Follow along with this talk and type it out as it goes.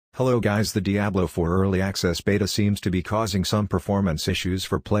Hello guys, the Diablo 4 Early Access Beta seems to be causing some performance issues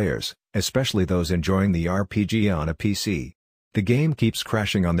for players, especially those enjoying the RPG on a PC. The game keeps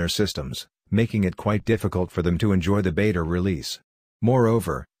crashing on their systems, making it quite difficult for them to enjoy the beta release.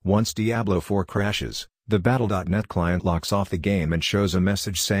 Moreover, once Diablo 4 crashes, the Battle.net client locks off the game and shows a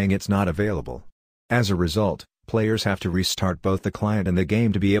message saying it's not available. As a result, players have to restart both the client and the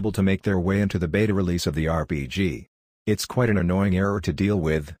game to be able to make their way into the beta release of the RPG. It's quite an annoying error to deal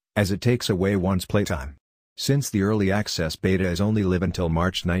with, as it takes away one's playtime. Since the early access beta is only live until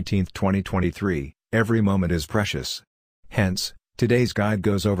March 19, 2023, every moment is precious. Hence, today's guide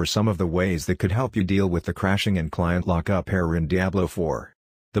goes over some of the ways that could help you deal with the crashing and client lockup error in Diablo 4.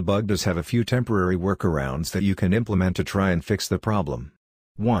 The bug does have a few temporary workarounds that you can implement to try and fix the problem.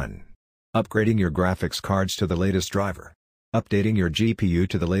 1. Upgrading your graphics cards to the latest driver. Updating your GPU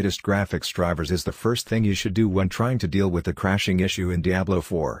to the latest graphics drivers is the first thing you should do when trying to deal with the crashing issue in Diablo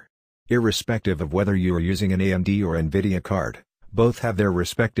 4. Irrespective of whether you are using an AMD or NVIDIA card, both have their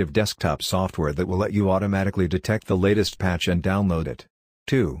respective desktop software that will let you automatically detect the latest patch and download it.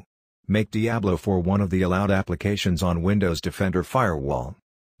 2. Make Diablo 4 one of the allowed applications on Windows Defender Firewall.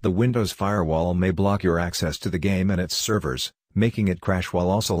 The Windows Firewall may block your access to the game and its servers, making it crash while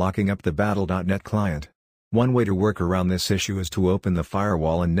also locking up the Battle.net client. One way to work around this issue is to open the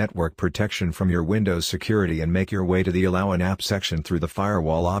firewall and network protection from your Windows security and make your way to the Allow an App section through the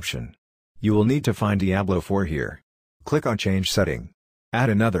firewall option. You will need to find Diablo 4 here. Click on Change Setting. Add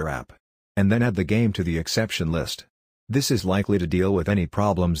another app. And then add the game to the exception list. This is likely to deal with any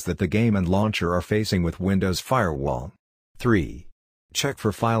problems that the game and launcher are facing with Windows Firewall. 3. Check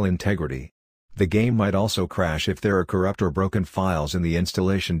for file integrity. The game might also crash if there are corrupt or broken files in the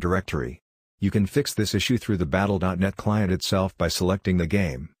installation directory. You can fix this issue through the Battle.net client itself by selecting the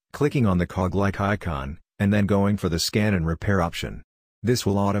game, clicking on the cog-like icon, and then going for the Scan and Repair option. This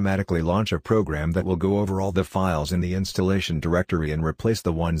will automatically launch a program that will go over all the files in the installation directory and replace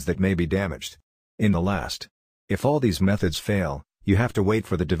the ones that may be damaged. In the last, if all these methods fail, you have to wait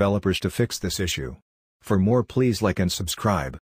for the developers to fix this issue. For more, please like and subscribe.